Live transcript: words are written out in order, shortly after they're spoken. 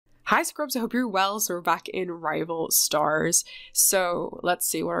Hi Scrubs, I hope you're well. So we're back in Rival Stars. So let's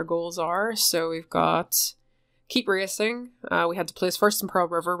see what our goals are. So we've got keep racing. We had to place first in Pearl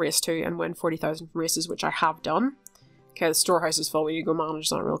River, race 2, and win 40,000 races, which I have done. Okay, the storehouse is full. We need to go manage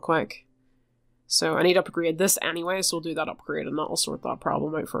that real quick. So I need to upgrade this anyway, so we'll do that upgrade and that'll sort that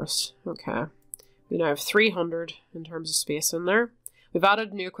problem out first. Okay. We now have 300 in terms of space in there. We've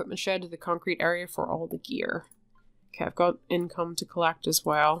added a new equipment shed to the concrete area for all the gear. Okay, I've got income to collect as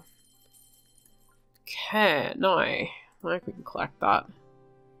well. Okay, now I think we can collect that.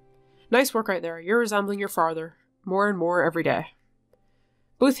 Nice work out there. You're resembling your father more and more every day.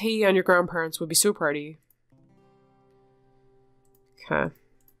 Both he and your grandparents would be so proud of you. Okay.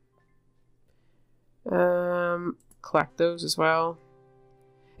 Collect those as well.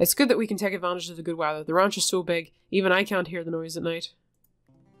 It's good that we can take advantage of the good weather. The ranch is so big, even I can't hear the noise at night.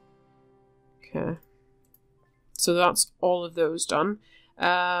 Okay. So that's all of those done.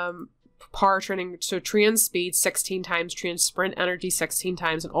 Power training, so train speed 16 times, train sprint energy 16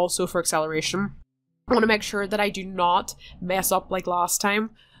 times, and also for acceleration. I want to make sure that I do not mess up like last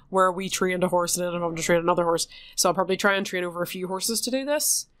time, where we trained a horse and ended up having to train another horse. So I'll probably try and train over a few horses to do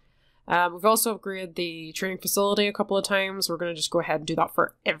this. We've also upgraded the training facility a couple of times. We're going to just go ahead and do that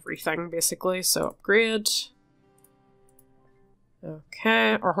for everything, basically. So upgrade.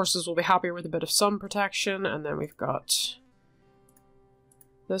 Okay, our horses will be happier with a bit of sun protection, and then we've got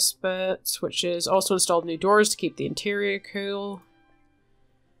this bit, which is also installed new doors to keep the interior cool.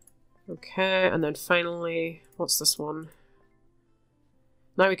 Okay, and then finally, what's this one?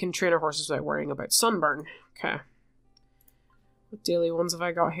 Now we can train our horses without worrying about sunburn. Okay. What daily ones have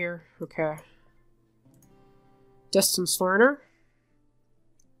I got here? Okay. Distance learner.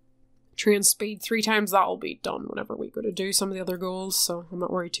 Train speed 3 times, that'll be done whenever we go to do some of the other goals, so I'm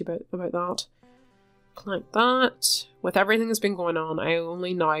not worried too about that. Like that. With everything that's been going on, I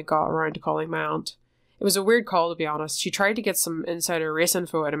only now got around to calling my aunt. It was a weird call, to be honest. She tried to get some insider race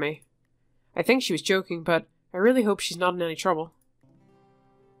info out of me. I think she was joking, but I really hope she's not in any trouble.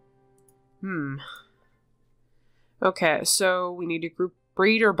 Okay, so we need to group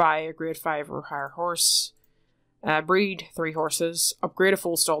breed or buy a grade 5 or higher horse. Breed 3 horses, upgrade a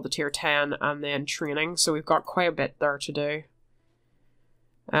full stall to tier 10, and then training. So we've got quite a bit there to do.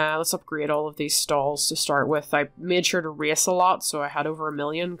 Let's upgrade all of these stalls to start with. I made sure to race a lot, so I had over 1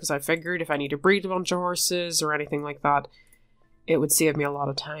 million, because I figured if I need to breed a bunch of horses or anything like that, it would save me a lot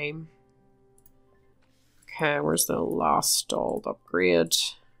of time. Okay, where's the last stall to upgrade?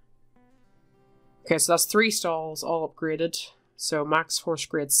 Okay, so that's 3 stalls, all upgraded. So max horse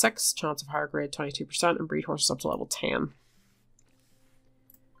grade 6, chance of higher grade 22%, and breed horses up to level 10.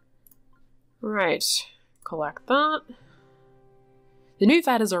 Right, collect that. The new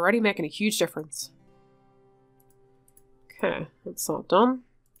vet is already making a huge difference. Okay, that's not done.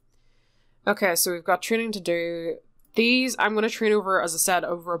 Okay, so we've got training to do. These, I'm going to train over, as I said,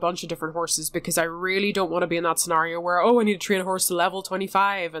 over a bunch of different horses, because I really don't want to be in that scenario where, oh, I need to train a horse to level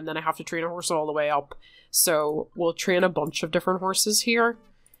 25, and then I have to train a horse all the way up. So we'll train a bunch of different horses here.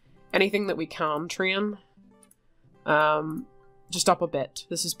 Anything that we can train. Just up a bit.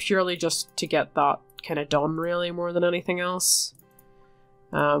 This is purely just to get that kind of done, really, more than anything else.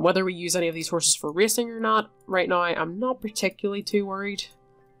 Whether we use any of these horses for racing or not, right now I'm not particularly too worried.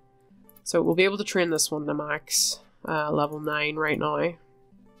 So we'll be able to train this one to max. Level 9 right now.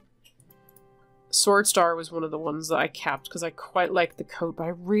 Sword Star was one of the ones that I kept because I quite liked the coat, but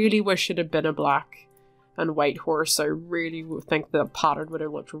I really wish it had been a black and white horse. I really think the pattern would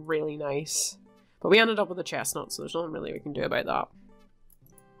have looked really nice. But we ended up with a chestnut, so there's nothing really we can do about that.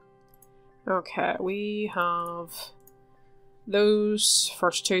 Okay, we have those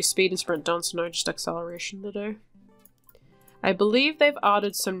first 2 speed and sprint done, so now just acceleration to do. I believe they've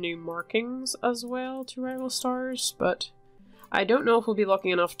added some new markings as well to Rival Stars, but I don't know if we'll be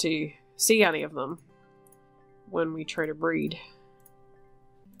lucky enough to see any of them when we try to breed.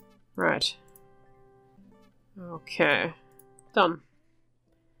 Right. Okay. Done.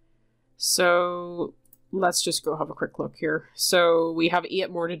 So let's just go have a quick look here. So we have 8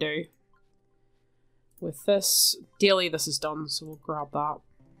 more to do. With this, daily this is done, so we'll grab that.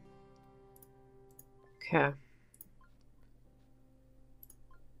 Okay.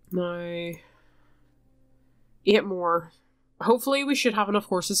 Now, 8 more. Hopefully we should have enough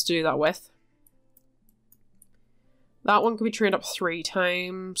horses to do that with. That one can be trained up 3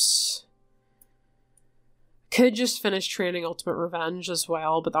 times. Could just finish training Ultimate Revenge as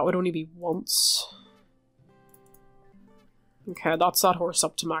well, but that would only be once. Okay, that's that horse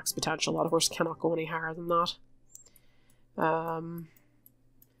up to max potential. That horse cannot go any higher than that.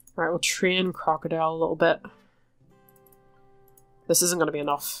 Right, we'll train Crocodile a little bit. This isn't going to be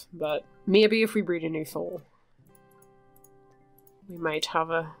enough, but maybe if we breed a new foal, we might have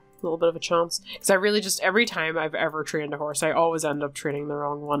a little bit of a chance. Because I really just, every time I've ever trained a horse, I always end up training the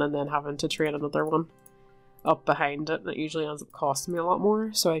wrong one and then having to train another one up behind it, and it usually ends up costing me a lot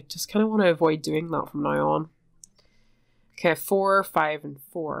more, so I just kind of want to avoid doing that from now on. Okay, 4, 5, and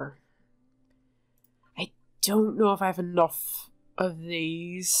 4. I don't know if I have enough of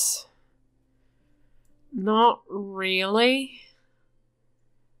these. Not really.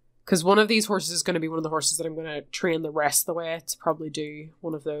 Because one of these horses is going to be one of the horses that I'm going to train the rest of the way to probably do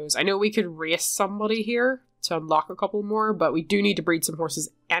one of those. I know we could race somebody here to unlock a couple more, but we do need to breed some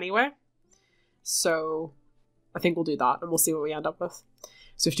horses anyway. So I think we'll do that, and we'll see what we end up with.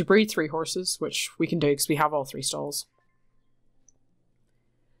 So we have to breed 3 horses, which we can do because we have all 3 stalls.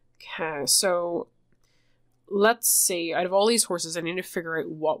 Okay, so let's see. Out of all these horses, I need to figure out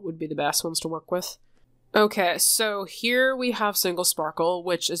what would be the best ones to work with. Okay, so here we have Single Sparkle,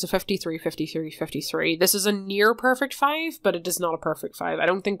 which is a 53, 53, 53. This is a near perfect 5, but it is not a perfect 5. I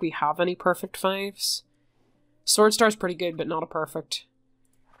don't think we have any perfect 5s. Sword Star's pretty good, but not a perfect.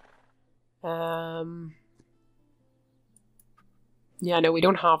 Yeah, no, we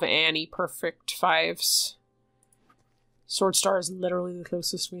don't have any perfect 5s. Sword Star is literally the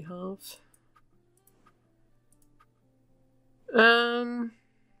closest we have.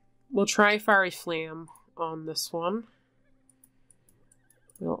 We'll try Fiery Flame on this one.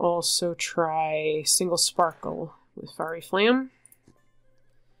 We'll also try Single Sparkle with Fiery Flame.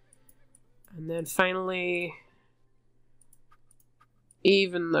 And then finally,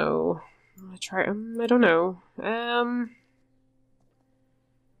 even though I try, I don't know. I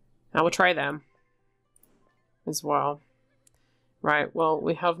will try them as well. Right, well,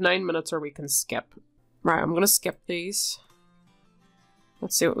 we have 9 minutes or we can skip. Right, I'm gonna skip these.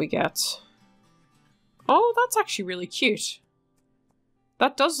 Let's see what we get. Oh, that's actually really cute.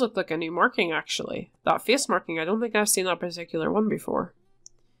 That does look like a new marking, actually. That face marking, I don't think I've seen that particular one before.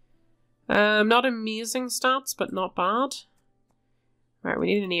 Not amazing stats, but not bad. Right, we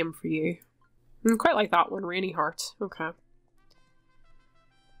need a name for you. I quite like that one, Rainy Heart. Okay.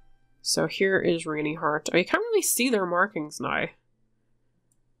 So here is Rainy Heart. Oh, you can't really see their markings now.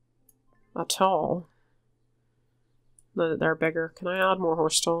 At all. Now that they're bigger. Can I add more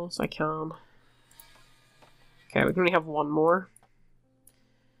horse stalls? I can. Okay, we can only have one more.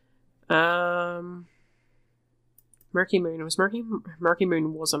 Murky Moon. Murky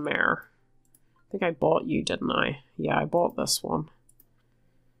Moon was a mare. I think I bought you, didn't I? Yeah, I bought this one.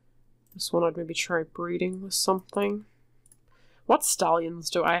 This one I'd maybe try breeding with something. What stallions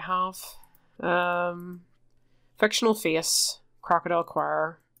do I have? Fictional Face, Crocodile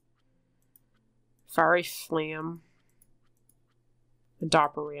Choir, Fiery Flame, and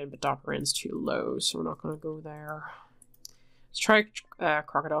Dapper Rain, but Dapper Rain's too low, so we're not going to go there. Let's try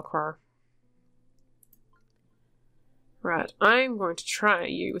Crocodile Choir. Right, I'm going to try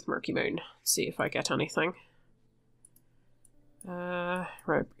you with Murky Moon. See if I get anything. Right,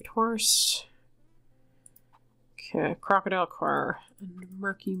 breed horse. Okay, Crocodile Choir and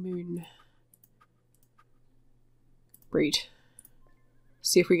Murky Moon. Breed.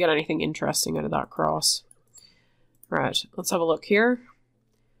 See if we get anything interesting out of that cross. Right, let's have a look here.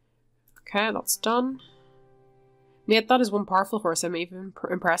 Okay, that's done. Mate, that is one powerful horse. I'm even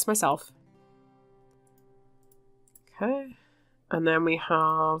impressed myself. Okay, and then we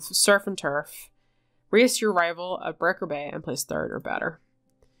have Surf and Turf. Race your rival at Breaker Bay and place 3rd or better.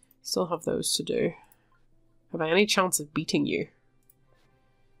 Still have those to do. Have I any chance of beating you?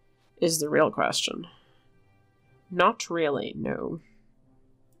 Is the real question. Not really, no.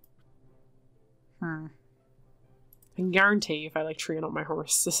 I can guarantee if I like train up my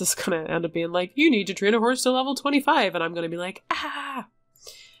horse, this is gonna end up being like, you need to train a horse to level 25, and I'm gonna be like, ah!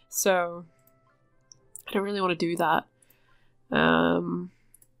 So, I don't really want to do that.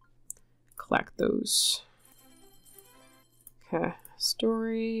 Collect those. Okay,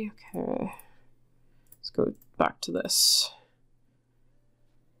 story, okay. Let's go back to this.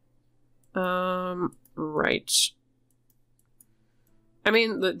 Right. I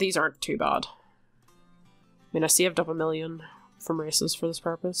mean, these aren't too bad. I mean, I saved up 1 million from races for this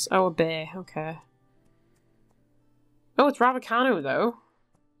purpose. Oh, a bay, okay. Oh, it's Ravikano, though.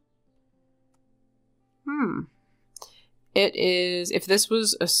 It is, if this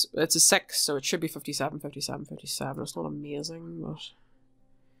was, it's a 6, so it should be 57, 57, 57. It's not amazing, but...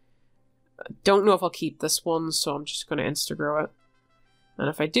 I don't know if I'll keep this one, so I'm just going to insta-grow it. And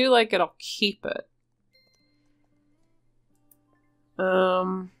if I do like it, I'll keep it.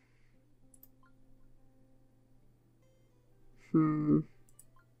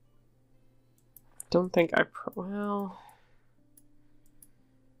 Don't think well...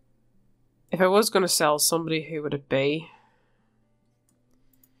 If I was going to sell somebody, who would it be?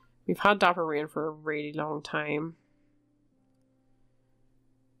 We've had Dapper Rain for a really long time.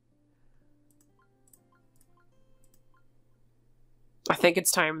 I think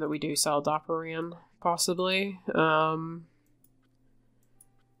it's time that we do sell Dapper Rain, possibly. Hold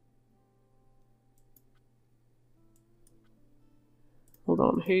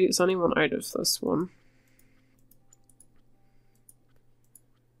on, who's anyone out of this one?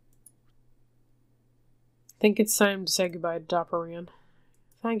 I think it's time to say goodbye to Dapper Rain.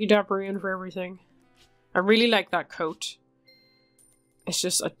 Thank you, Dapper Rain, for everything. I really like that coat. It's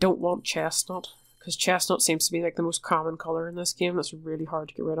just, I don't want chestnut. Because chestnut seems to be like the most common colour in this game. That's really hard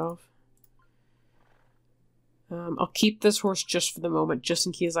to get rid of. I'll keep this horse just for the moment, just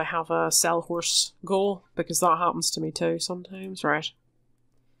in case I have a sell horse goal, because that happens to me too sometimes. Right.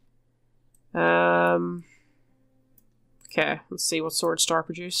 Okay, let's see what sword star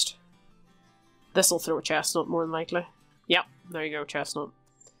produced. This'll throw a chestnut more than likely. Yep, there you go, chestnut.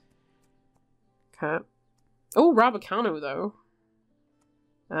 Okay. Oh, Rabicano though.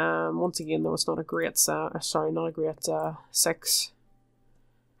 Once again, though, it's not a great, sorry, not a great 6.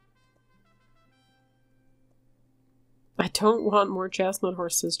 I don't want more chestnut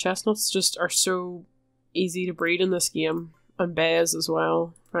horses. Chestnuts just are so easy to breed in this game. And bays as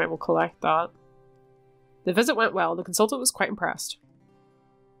well. Right, we'll collect that. The visit went well. The consultant was quite impressed.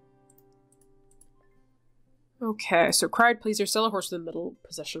 Okay, so crowd pleaser, sell a horse with a middle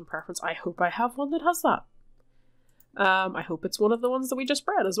position preference. I hope I have one that has that. I hope it's one of the ones that we just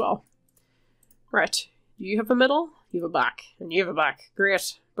bred as well. Right. You have a middle, you have a back, and you have a back.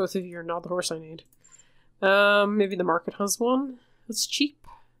 Great. Both of you are not the horse I need. Maybe the market has one. It's cheap.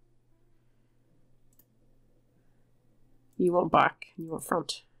 You want back, and you want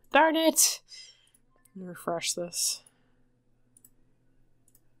front. Darn it! Let me refresh this.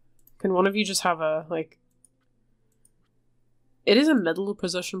 Can one of you just have a, like... It is a middle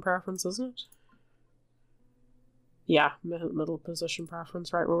position preference, isn't it? Yeah, middle position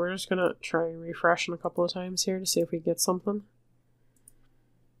preference. Right, well, we're just gonna try refreshing a couple of times here to see if we get something.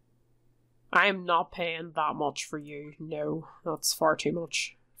 I am not paying that much for you. No, that's far too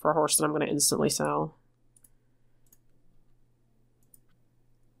much for a horse that I'm gonna instantly sell.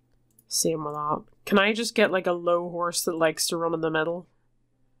 Same with that. Can I just get like a low horse that likes to run in the middle?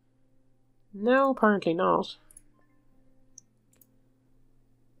 No, apparently not.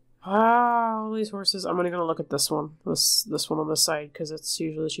 Ah, all these horses. I'm only going to look at this one. This one on this side, because it's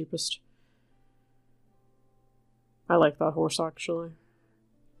usually the cheapest. I like that horse, actually.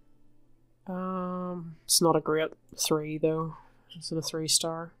 It's not a great 3, though. It's in a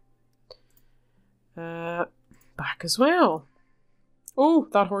 3-star. Back as well. Oh,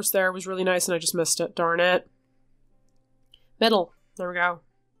 that horse there was really nice, and I just missed it. Darn it. Middle. There we go.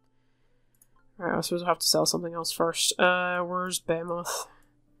 Alright, I suppose I have to sell something else first. Where's Behemoth?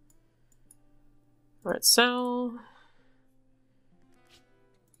 Alright, sell.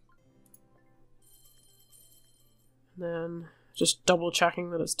 And then just double checking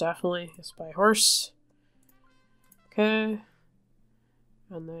that it's definitely a spy horse. Okay.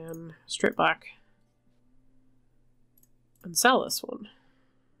 And then straight back. And sell this one.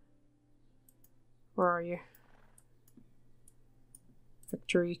 Where are you?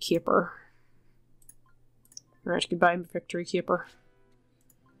 Victory Keeper. Alright, goodbye, Victory Keeper.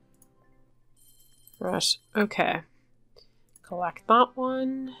 Right, okay. Collect that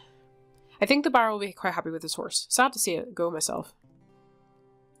one. I think the bar will be quite happy with this horse. Sad to see it go myself.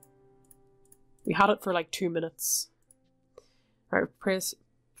 We had it for like 2 minutes. Right,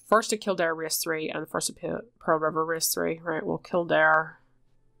 first at Kildare race 3 and first at Pearl River race 3. Right, we'll Kildare.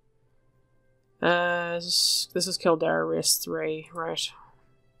 This is Kildare race 3, right.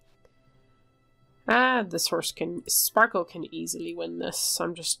 This horse can... Sparkle can easily win this.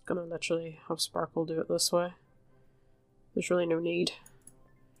 I'm just gonna literally have Sparkle do it this way. There's really no need.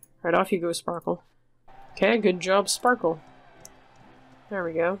 Right, off you go, Sparkle. Okay, good job, Sparkle. There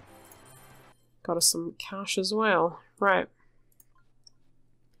we go. Got us some cash as well. Right.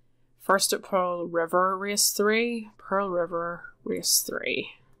 First at Pearl River race 3. Pearl River race 3.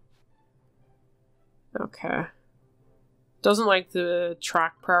 Okay. Doesn't like the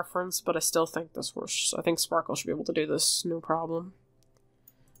track preference, but I still think this horse... I think Sparkle should be able to do this, no problem.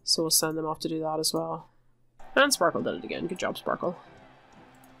 So we'll send them off to do that as well. And Sparkle did it again. Good job, Sparkle.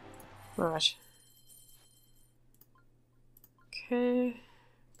 Alright. Okay.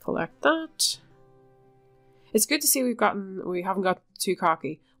 Collect that. It's good to see we haven't got too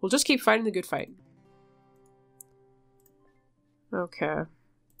cocky. We'll just keep fighting the good fight. Okay.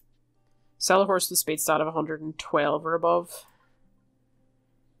 Sell a horse with a speed stat of 112 or above.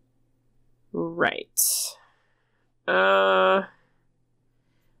 Right.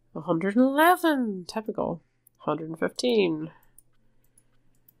 111. Typical. 115.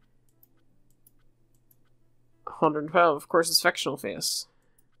 112. Of course, it's fictional face.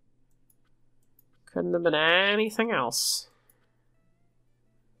 Couldn't have been anything else.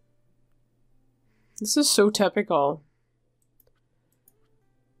 This is so typical.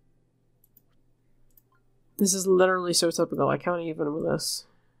 This is literally so typical. I can't even with this.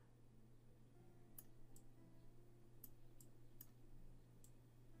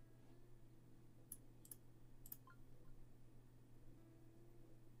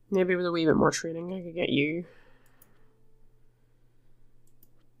 Maybe with a wee bit more training, I could get you.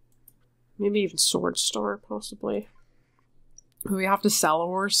 Maybe even Sword Star, possibly. We have to sell a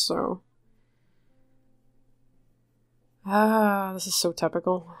horse, so... this is so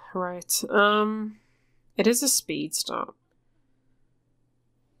typical. Right. It is a speed stat.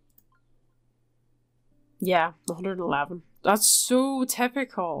 Yeah, 111. That's so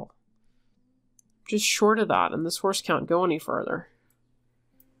typical. Just short of that, and this horse can't go any further.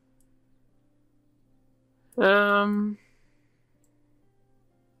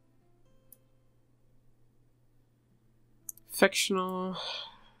 Fictional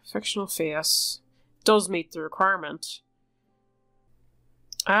face. Does meet the requirement.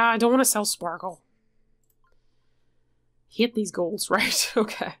 I don't want to sell Sparkle. Hate these goals, right?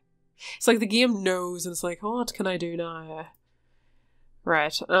 Okay. It's like the game knows, and it's like, oh, what can I do now?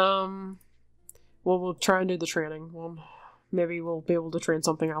 Right, well, we'll try and do the training one. Maybe we'll be able to train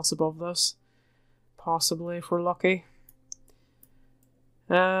something else above this. Possibly, if we're lucky.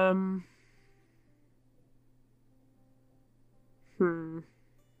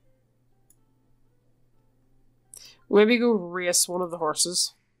 Maybe go race one of the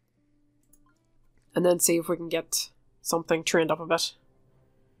horses. And then see if we can get something trained up a bit.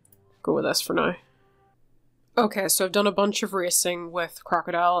 Go with this for now. Okay, so I've done a bunch of racing with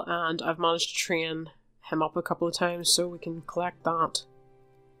Crocodile, and I've managed to train him up a couple of times, so we can collect that.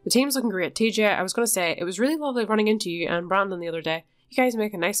 The team's looking great. TJ, I was going to say, it was really lovely running into you and Brandon the other day. You guys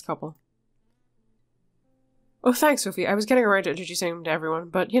make a nice couple. Oh, thanks, Sophie. I was getting around to introducing him to everyone,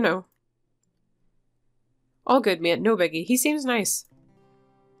 but, you know. All good, mate. No biggie. He seems nice.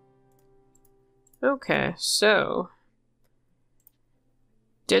 Okay, so...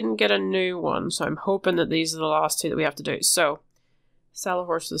 Didn't get a new one, so I'm hoping that these are the last two that we have to do. So, sell a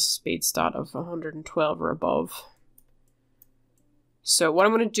horse with a speed stat of 112 or above. So what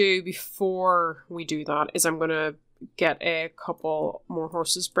I'm going to do before we do that is I'm going to get a couple more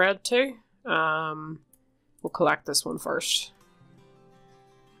horses bred too. We'll collect this one first.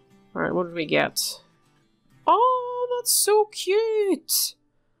 Alright, what did we get? Oh, that's so cute!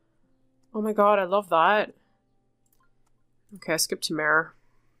 Oh my god, I love that. Okay, skip to mare.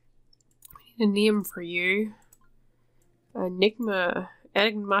 We need a name for you.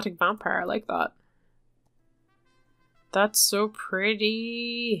 Enigmatic vampire, I like that. That's so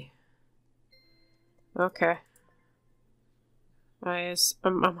pretty. Okay.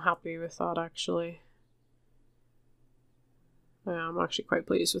 I'm happy with that, actually. Yeah, I'm actually quite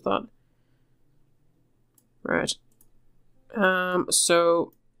pleased with that. Right.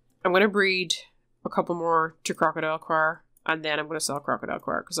 So I'm going to breed a couple more to Crocodile Choir, and then I'm going to sell Crocodile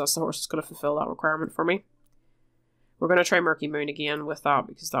Choir, because that's the horse that's going to fulfill that requirement for me. We're going to try Murky Moon again with that,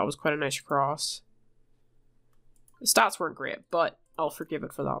 because that was quite a nice cross. The stats weren't great, but I'll forgive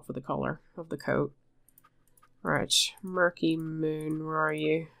it for that, for the colour of the coat. Right, Murky Moon, where are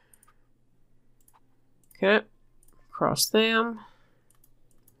you? Okay, cross them.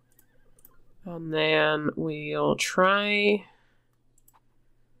 And then we'll try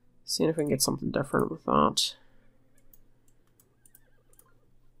seeing if we can get something different with that.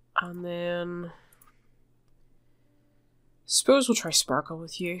 And then suppose we'll try Sparkle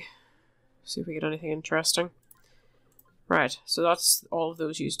with you. See if we get anything interesting. Right, so that's all of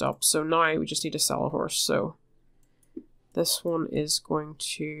those used up. So now we just need to sell a horse. So this one is going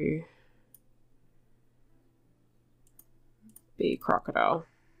to be Crocodile,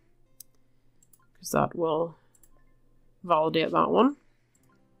 because that will validate that one,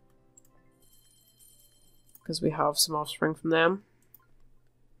 because we have some offspring from them.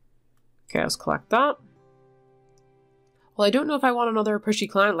 Okay, let's collect that. Well, I don't know if I want another pushy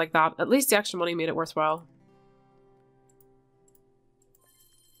client like that. At least the extra money made it worthwhile.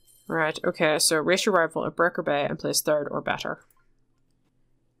 Right, okay, so race your rival at Breaker Bay and place third or better.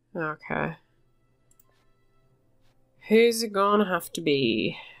 Okay. Who's it gonna have to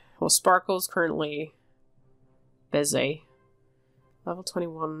be? Well, Sparkle's currently busy. Level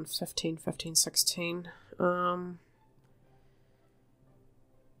 21, 15, 15, 16.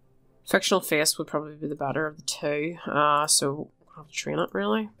 Fictional face would probably be the better of the two. So we'll have to train it,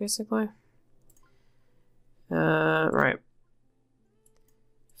 really, basically. Right.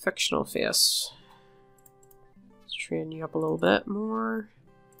 Fictional face. Let's train you up a little bit more.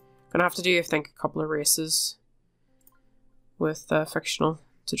 Gonna have to do, I think, a couple of races with fictional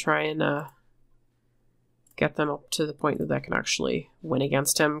to try and get them up to the point that they can actually win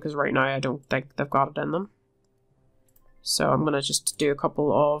against him, because right now I don't think they've got it in them. So I'm gonna just do a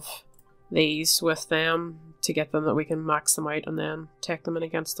couple of these with them to get them that we can max them out and then take them in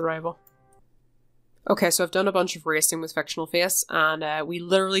against the rival. Okay, so I've done a bunch of racing with fictional face, and we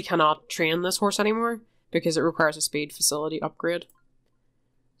literally cannot train this horse anymore because it requires a speed facility upgrade.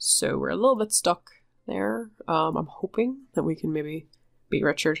 So we're a little bit stuck there. I'm hoping that we can maybe beat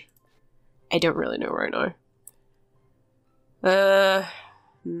Richard. I don't really know right now.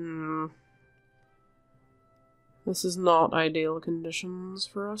 This is not ideal conditions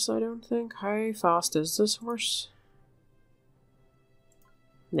for us, I don't think. How fast is this horse?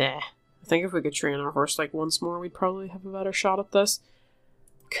 Nah. I think if we could train our horse like once more, we'd probably have a better shot at this.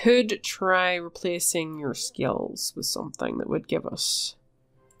 Could try replacing your skills with something that would give us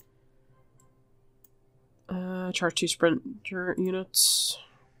charge 2 sprinter units.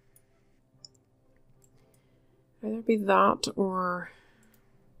 Either be that or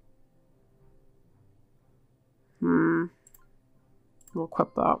we'll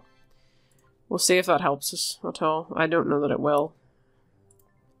equip that. We'll see if that helps us at all. I don't know that it will.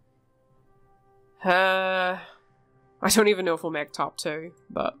 I don't even know if we'll make top 2,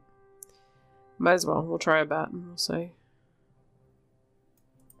 but might as well. We'll try a bet and we'll see.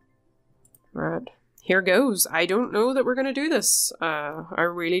 Right. Here goes. I don't know that we're going to do this. I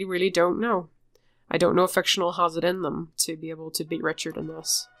really, really don't know. I don't know if fictional has it in them to be able to beat Richard in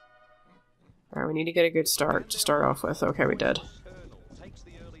this. Alright, we need to get a good start to start off with. Okay, we did.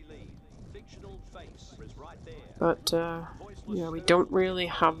 But, yeah, we don't really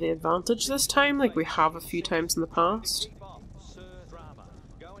have the advantage this time, like we have a few times in the past.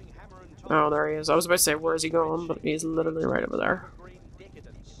 Oh, there he is. I was about to say, where is he going? But he's literally right over there.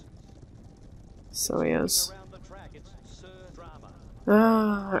 So he is.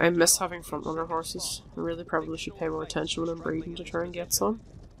 I miss having front runner horses. I really probably should pay more attention when I'm breeding to try and get some.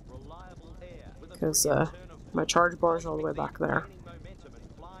 Because my charge bar is all the way back there.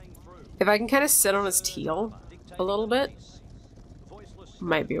 If I can kind of sit on his tail a little bit,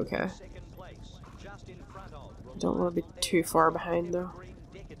 might be okay. Don't want to be too far behind though.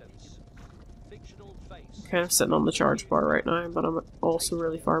 I'm kind of sitting on the charge bar right now, but I'm also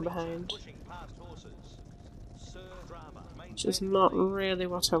really far behind. Which is not really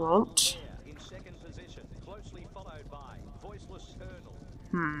what I want.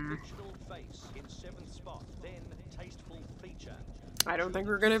 I don't think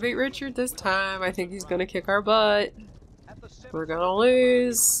we're gonna beat Richard this time. I think he's gonna kick our butt. We're gonna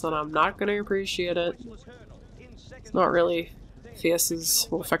lose, and I'm not gonna appreciate it. It's not really Face's,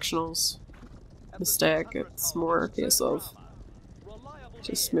 well, fictional's mistake. It's more a case of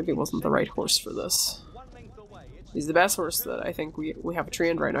just maybe wasn't the right horse for this. He's the best horse that I think we have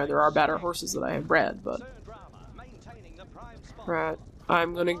trained right now. There are better horses that I have bred, but... Right,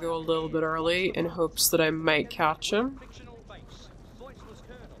 I'm gonna go a little bit early in hopes that I might catch him.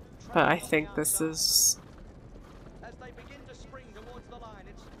 But I think this is...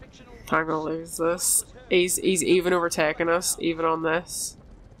 I'm gonna lose this. He's even overtaken us, even on this.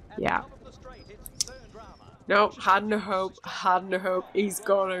 Yeah. Nope, had no hope, had no hope. He's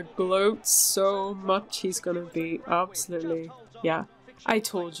gonna gloat so much, he's gonna be absolutely... Yeah, I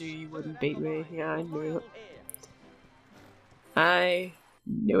told you you wouldn't beat me. Yeah, I knew it. I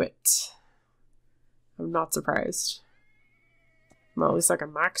knew it. I'm not surprised. Well, at least I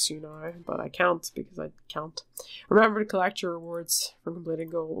can max you now, but I can't because I can't. Remember to collect your rewards for completing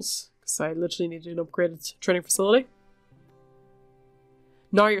goals, because I literally need an upgraded training facility.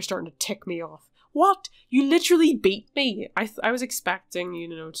 Now you're starting to tick me off. What? You literally beat me! I was expecting, you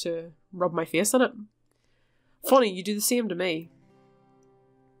know, to rub my face in it. Funny, you do the same to me.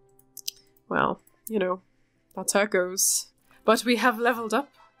 Well, you know, that's how it goes. But we have leveled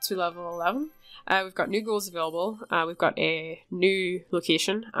up to level 11. We've got new goals available. We've got a new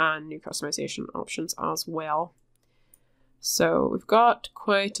location and new customization options as well. So we've got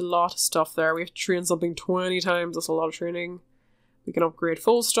quite a lot of stuff there. We have to train something 20 times. That's a lot of training. We can upgrade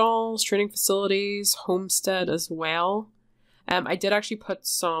foal stalls, training facilities, homestead as well. I did actually put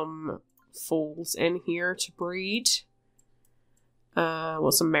some foals in here to breed.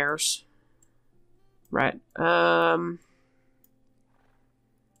 Well, some mares. Right.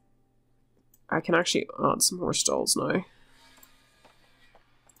 I can actually add some more stalls now.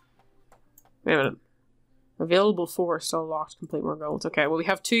 Wait a minute. Available 4, still locked, complete more gold. Okay, well we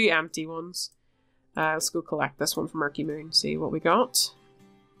have 2 empty ones. Let's go collect this one from Murky Moon, see what we got.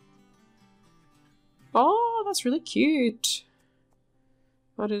 Oh, that's really cute.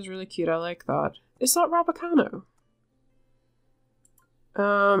 That is really cute, I like that. Is that Rabicano?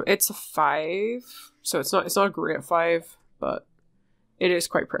 It's a 5, so it's not a great 5, but it is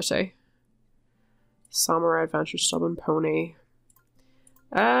quite pretty. Samurai Adventure Stubborn Pony.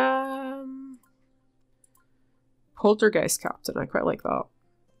 Poltergeist Captain, I quite like that.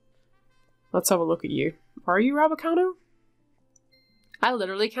 Let's have a look at you. Are you Rabicano? I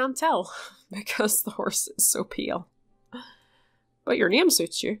literally can't tell because the horse is so pale. But your name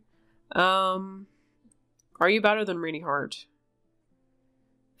suits you. Are you better than Really Hard?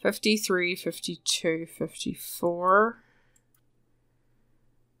 53, 52, 54.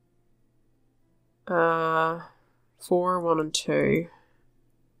 4, 1, and 2.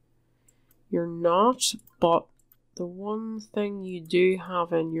 You're not, but the one thing you do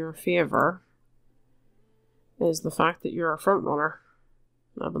have in your favour is the fact that you're a front runner.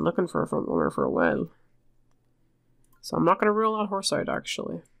 I've been looking for a front runner for a while. So I'm not going to rule that horse out,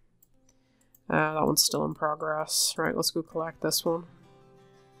 actually. That one's still in progress. Right, let's go collect this one.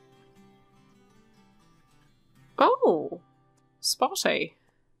 Oh! Spotty.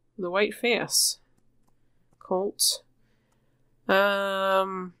 The white face. Colt.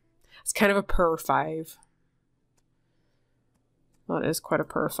 It's kind of a purr 5. That is quite a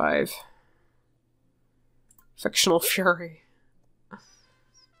purr 5. Fictional Fury.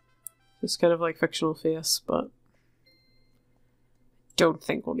 Just kind of like fictional face, but don't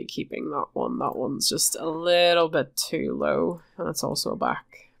think we'll be keeping that one. That one's just a little bit too low. And it's also a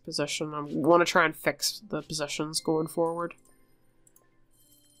back position. I want to try and fix the positions going forward.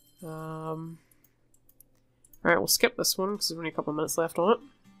 Alright, we'll skip this one because there's only a couple of minutes left on it.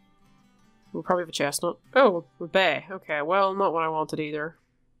 We'll probably have a chestnut. Oh, a bay. Okay, well, not what I wanted either.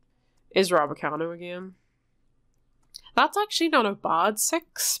 Is Rabicano again. That's actually not a bad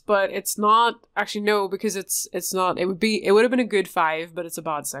 6, but it's not actually no, because it's not it would have been a good 5, but it's a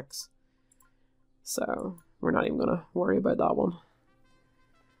bad 6. So we're not even gonna worry about that one.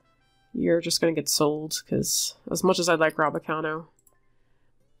 You're just gonna get sold, because as much as I'd like Rabicano,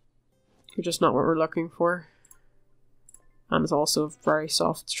 you're just not what we're looking for. And it's also a very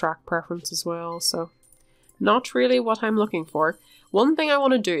soft track preference as well, so not really what I'm looking for. One thing I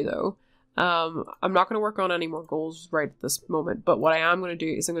want to do though, I'm not going to work on any more goals right at this moment, but what I am going to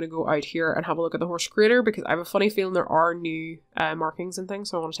do is I'm going to go out here and have a look at the horse creator, because I have a funny feeling there are new markings and things,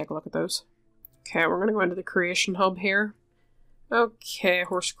 so I want to take a look at those. Okay, we're going to go into the creation hub here. Okay,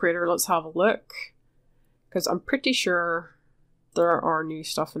 horse creator, let's have a look, because I'm pretty sure there are new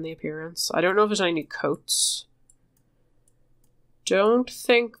stuff in the appearance. I don't know if there's any new coats. Don't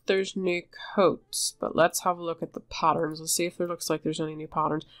think there's new coats, but let's have a look at the patterns. Let's see if there looks like there's any new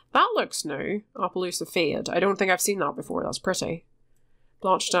patterns. That looks new. Appaloosa Fade. I don't think I've seen that before. That's pretty.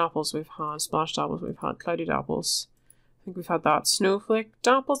 Blotched apples we've had. Splashed apples we've had. Clouded apples. I think we've had that. Snowflaked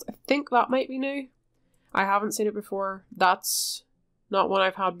apples. I think that might be new. I haven't seen it before. That's not one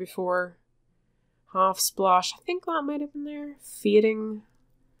I've had before. Half splash. I think that might have been there. Fading.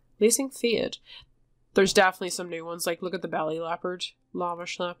 Lacing Fade. There's definitely some new ones, like look at the belly leopard,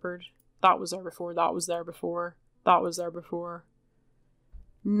 lavish leopard. That was there before, that was there before, that was there before.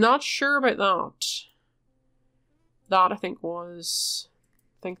 Not sure about that. That I think was,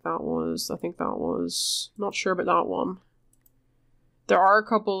 not sure about that one. There are a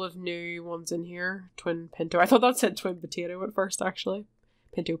couple of new ones in here. Twin Pinto, I thought that said Twin Potato at first actually.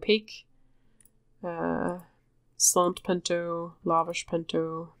 Pinto Peak. Slant Pinto, Lavish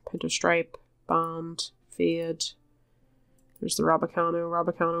Pinto, Pinto Stripe. Band, Fade. There's the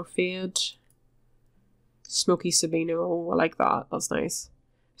Rabicano Fade. Smoky Sabino, oh, I like that, that's nice.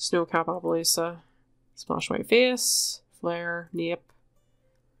 Snowcap Appaloosa. Splash White Face. Flare, Nape.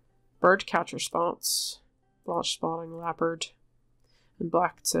 Birdcatcher Spots. Blotch Spotting Leopard. And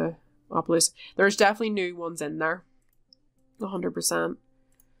Black to Appaloosa. There's definitely new ones in there. 100%.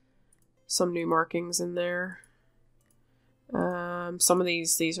 Some new markings in there. Some of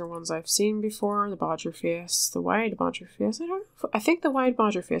these are ones I've seen before. The Badger Face, the Wide Badger Face. I think the Wide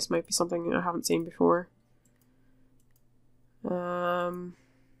Badger Face might be something I haven't seen before.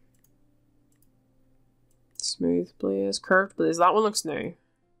 Smooth Blaze, Curved Blaze. That one looks new.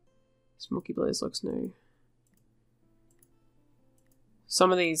 Smoky Blaze looks new.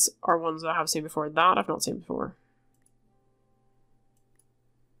 Some of these are ones that I have seen before. That I've not seen before.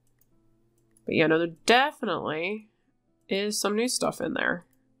 But yeah, no, there definitely is some new stuff in there.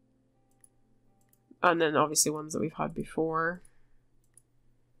 And then obviously ones that we've had before.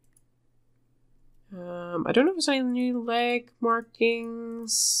 I don't know if there's any new leg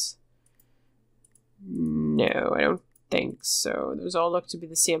markings. No, I don't think so. Those all look to be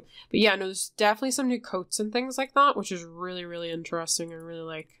the same. But yeah, no, there's definitely some new coats and things like that, which is really, really interesting. I really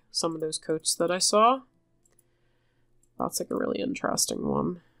like some of those coats that I saw. That's like a really interesting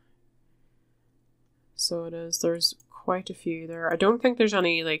one. So it is. There's quite a few there. I don't think there's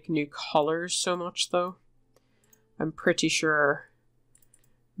any like new colors so much though. I'm pretty sure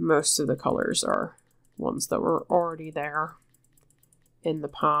most of the colors are ones that were already there in the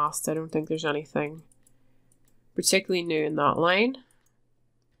past. I don't think there's anything particularly new in that line.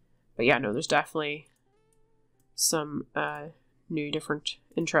 But yeah, no, there's definitely some new different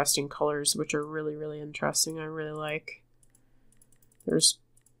interesting colors which are really, really interesting. I really like. There's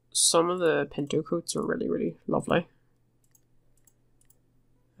some of the Pinto coats are really, really lovely.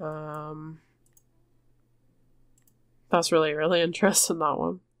 That's really, really interesting, that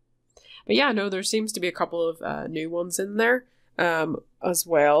one. But yeah, no, there seems to be a couple of new ones in there as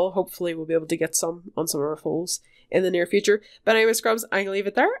well. Hopefully we'll be able to get some on some of our foals in the near future. But anyway, scrubs, I'm going to leave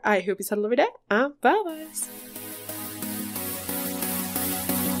it there. I hope you had a lovely day, and bye-bye.